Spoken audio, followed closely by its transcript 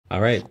All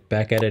right,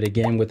 back at it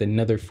again with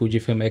another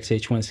Fujifilm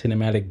X-H1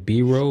 cinematic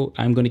B-roll.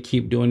 I'm going to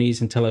keep doing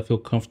these until I feel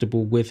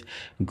comfortable with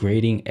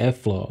grading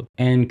F-Log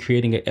and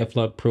creating an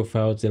F-Log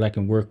profiles that I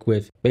can work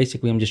with.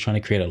 Basically, I'm just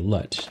trying to create a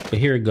LUT, but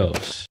here it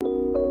goes.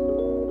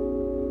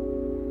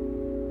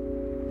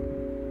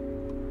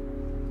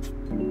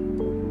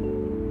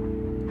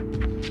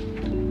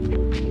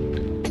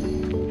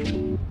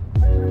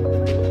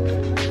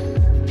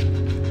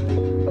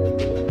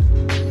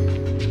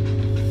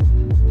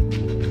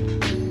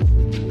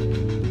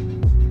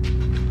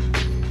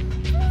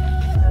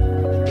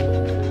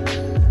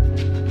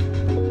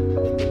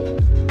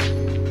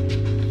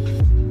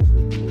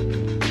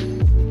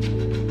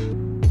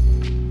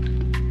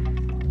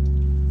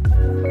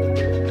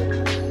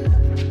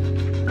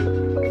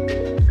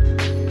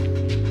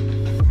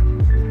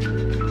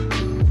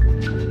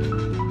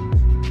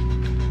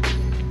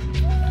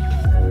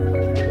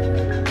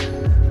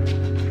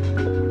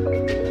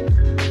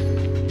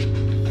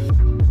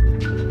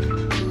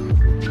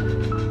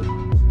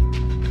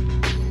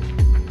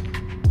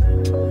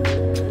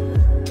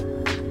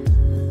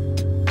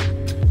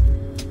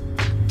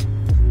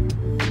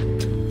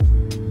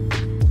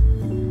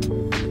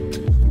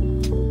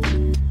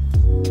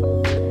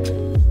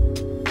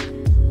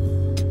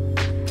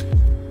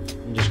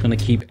 Gonna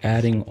keep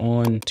adding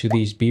on to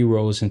these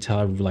B-rolls until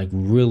I like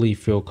really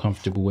feel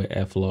comfortable with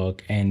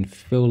F-Log and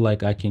feel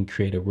like I can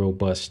create a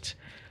robust,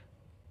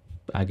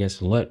 I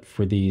guess, LUT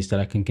for these that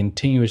I can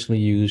continuously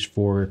use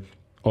for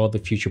all the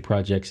future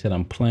projects that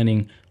I'm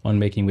planning on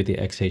making with the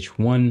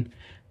X-H1.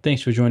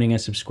 Thanks for joining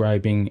and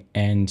subscribing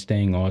and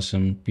staying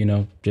awesome. You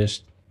know,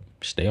 just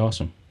stay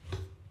awesome.